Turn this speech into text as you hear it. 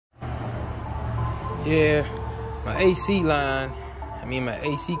Yeah, my AC line, my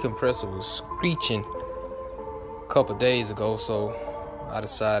AC compressor was screeching a couple days ago, so I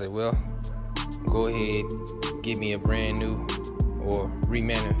decided, well, go ahead, get me a brand new or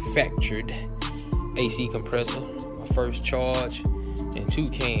remanufactured AC compressor. My first charge in 2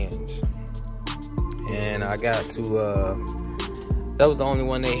 cans. And I got to, that was the only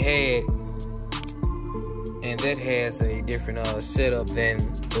one they had. And that has a different setup than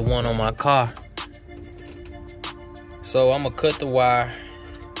the one on my car. So I'm gonna cut the wire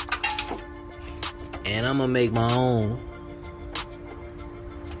and I'm gonna make my own.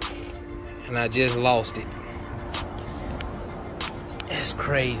 And I just lost it. That's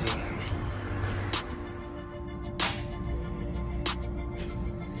crazy.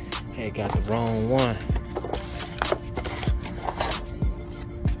 Hey, got the wrong one.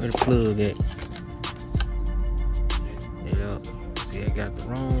 Where the plug at? Yeah, see, I got the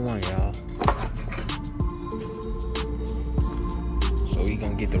wrong one, y'all. So we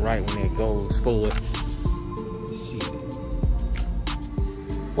gonna get the right one that goes forward. Let's see.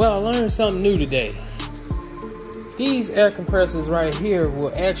 Well, I learned something new today. These air compressors right here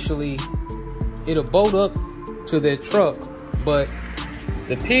will actually, it'll bolt up to their truck, but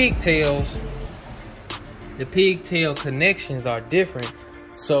the pigtail connections are different,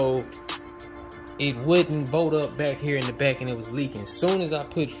 so it wouldn't bolt up back here in the back, and it was leaking. As soon as I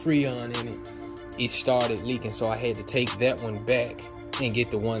put Freon in it, it started leaking, so I had to take that one back and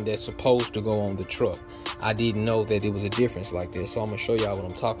get the one that's supposed to go on the truck. I didn't know that it was a difference like this, so I'm gonna show y'all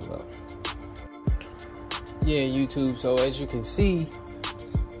what I'm talking about. Yeah, YouTube, so as you can see,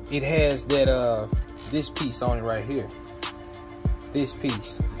 it has that this piece on it right here. This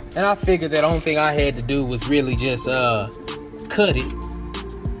piece. And I figured that the only thing I had to do was really just cut it.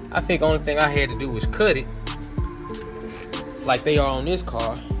 I think the only thing I had to do was cut it like they are on this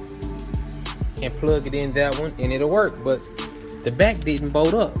car and plug it in that one and it'll work. But the back didn't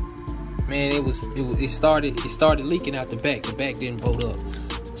bolt up. Man, it started leaking out the back. The back didn't bolt up.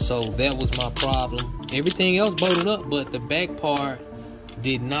 So that was my problem. Everything else bolted up, but the back part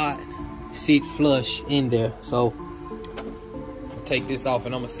did not sit flush in there. So I'll take this off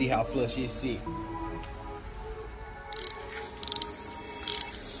and I'm gonna see how flush it sits.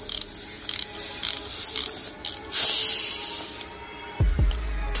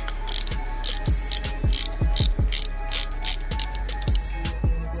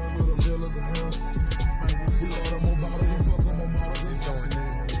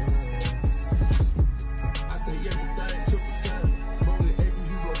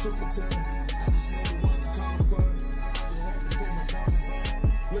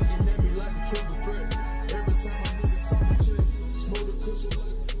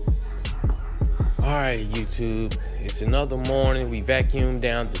 Alright, YouTube, it's another morning. We vacuumed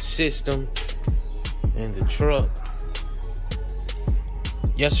down the system in the truck.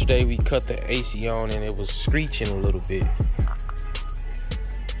 Yesterday we cut the AC on and it was screeching a little bit.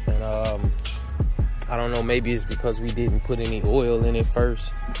 And I don't know, maybe it's because we didn't put any oil in it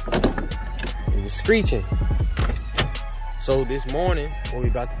first. It was screeching. So this morning, what we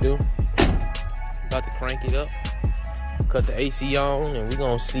about to do, about to crank it up, cut the AC on, and we're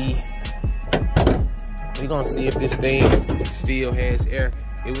gonna see if this thing still has air.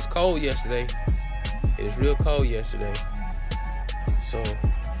 It was cold yesterday. It was real cold yesterday. So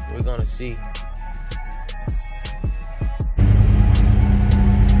we're gonna see.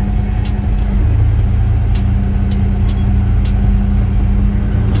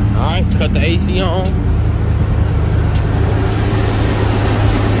 All right, cut the AC on.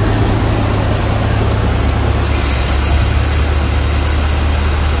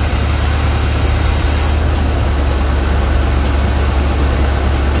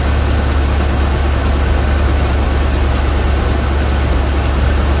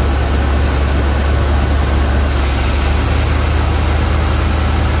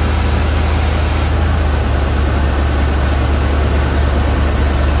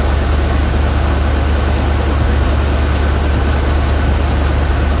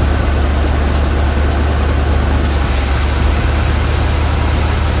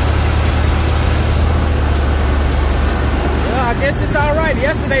 I guess it's all right.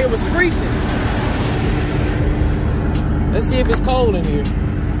 Yesterday it was screeching. Let's see if it's cold in here.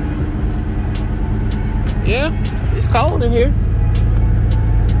 Yeah, it's cold in here.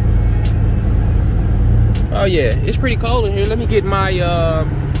 Oh yeah, it's pretty cold in here. Let me get my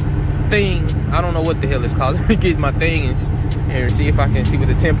thing. I don't know what the hell it's called. Let me get my thing in here and see if I can see what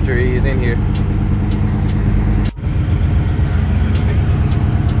the temperature is in here.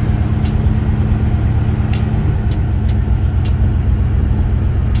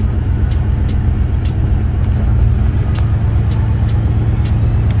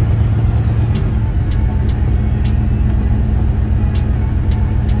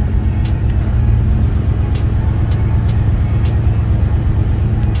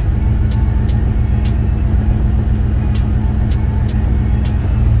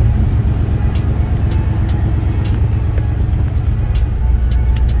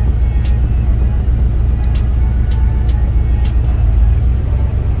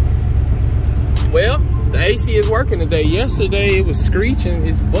 AC is working today. Yesterday it was screeching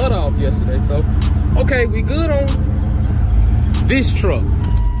its butt off yesterday. So, okay, we good on this truck.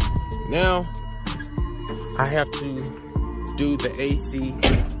 Now, I have to do the AC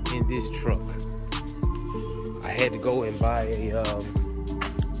in this truck. I had to go and buy a,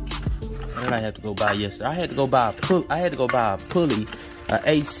 what did I have to go buy yesterday? I had to go buy a pulley, an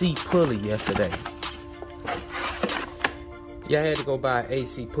AC pulley yesterday. Yeah, I had to go buy an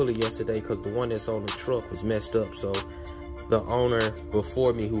AC pulley yesterday because the one that's on the truck was messed up. So the owner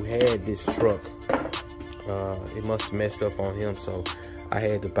before me who had this truck, it must have messed up on him. So I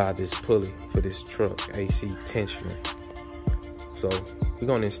had to buy this pulley for this truck, AC tensioner. So we're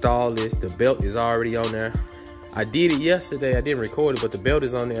gonna install this. The belt is already on there. I did it yesterday, I didn't record it, but the belt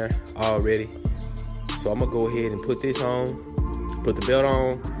is on there already. So I'm gonna go ahead and put this on, put the belt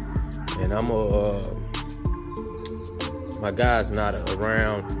on, and I'm gonna, my guy's not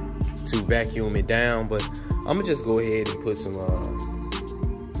around to vacuum it down, but I'm gonna just go ahead and put some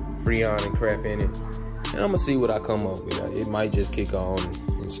Freon and crap in it. And I'm gonna see what I come up with. It might just kick on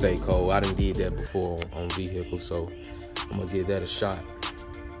and stay cold. I done did that before on vehicles, so I'm gonna give that a shot.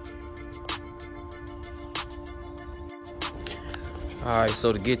 All right,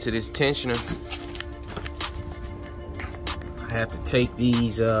 so to get to this tensioner, I have to take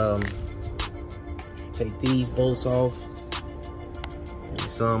these bolts off. There's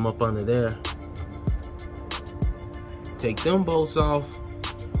some up under there. Take them bolts off,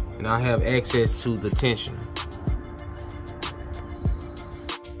 and I have access to the tensioner.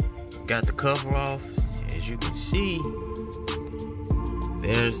 Got the cover off. As you can see,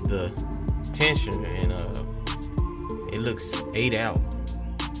 there's the tensioner, and it looks 8 out.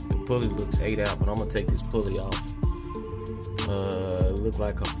 The pulley looks 8 out, but I'm gonna take this pulley off. It looked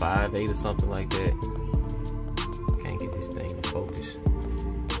like a 5/8 or something like that. Can't get this thing to focus.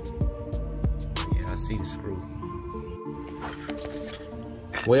 Yeah, I see the screw.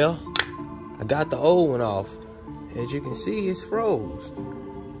 Well, I got the old one off. As you can see, it's froze.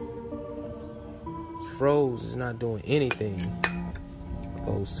 It's froze, it's not doing anything.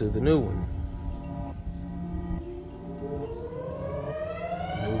 Goes to the new one.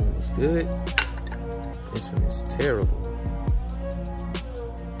 Good. This one is terrible.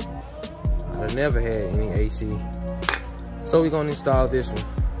 I've never had any AC. So we're gonna install this one,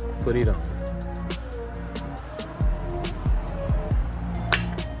 put it on.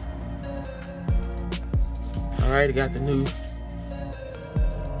 All right, I got the new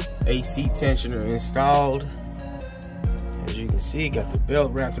AC tensioner installed. As you can see, got the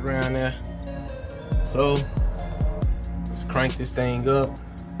belt wrapped around there. So let's crank this thing up.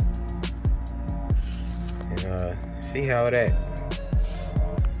 See how it at.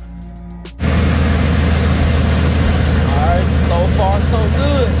 Alright, so far so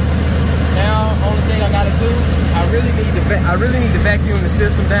good. Now, only thing I gotta do, I really need to vacuum the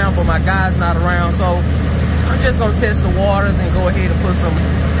system down, but my guy's not around, so I'm just gonna test the waters and go ahead and put some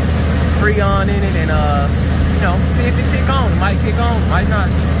Freon in it and you know, see if it kick on. It might kick on, might not.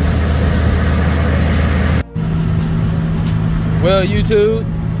 Well, YouTube,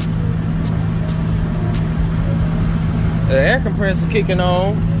 the air compressor kicking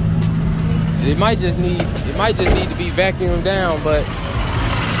on. It might just need to be vacuumed down, but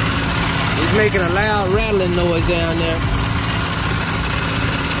it's making a loud rattling noise down there.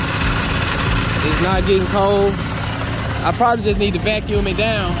 It's not getting cold. I probably just need to vacuum it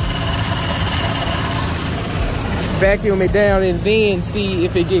down. Vacuum it down and then see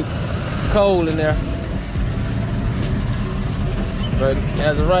if it gets cold in there. But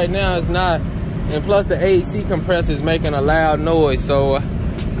as of right now, it's not. And plus the AC compressor is making a loud noise, so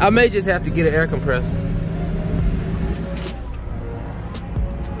I may just have to get an air compressor.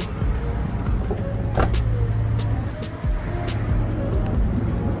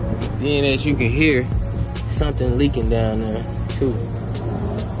 Then as you can hear, something leaking down there too.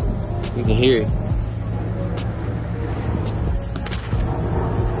 You can hear it.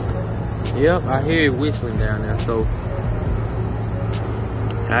 Yep, I hear it whistling down there, so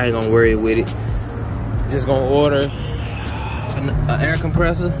I ain't gonna worry with it. Just gonna order an air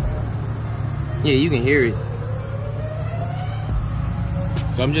compressor. Yeah, you can hear it.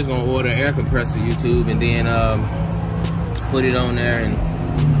 So I'm just gonna order an air compressor, YouTube, and then put it on there and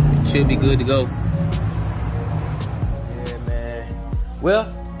should be good to go. Yeah, man. Well,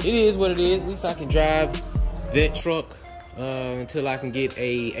 it is what it is. At least I can drive that truck until I can get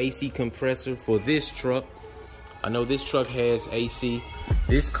a AC compressor for this truck. I know this truck has AC.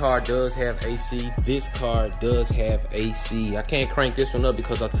 This car does have AC. This car does have AC. I can't crank this one up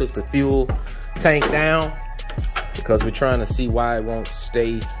because I took the fuel tank down, because we're trying to see why it won't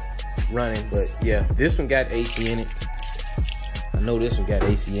stay running. But yeah, this one got AC in it. I know this one got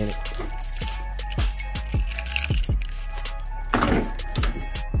AC in it.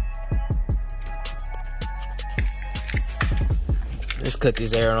 Let's cut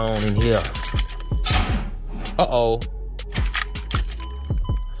this air on in here. Uh-oh.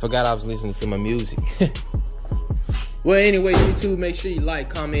 Forgot I was listening to my music. Well, anyway, YouTube, make sure you like,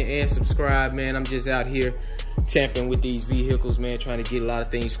 comment, and subscribe, man. I'm just out here tampering with these vehicles, man, trying to get a lot of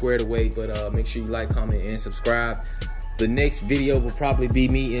things squared away. But make sure you like, comment, and subscribe. The next video will probably be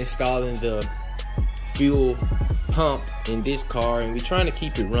me installing the fuel pump in this car, and we're trying to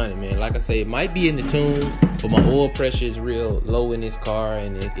keep it running, man. Like I say, it might be in the tune, but my oil pressure is real low in this car,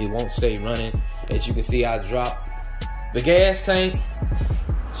 and it won't stay running. As you can see, I dropped the gas tank,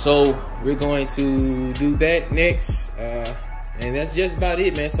 so we're going to do that next, and that's just about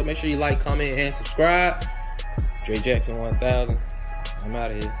it, man. So make sure you like, comment, and subscribe. Dre Jackson 1000. I'm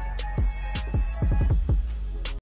out of here.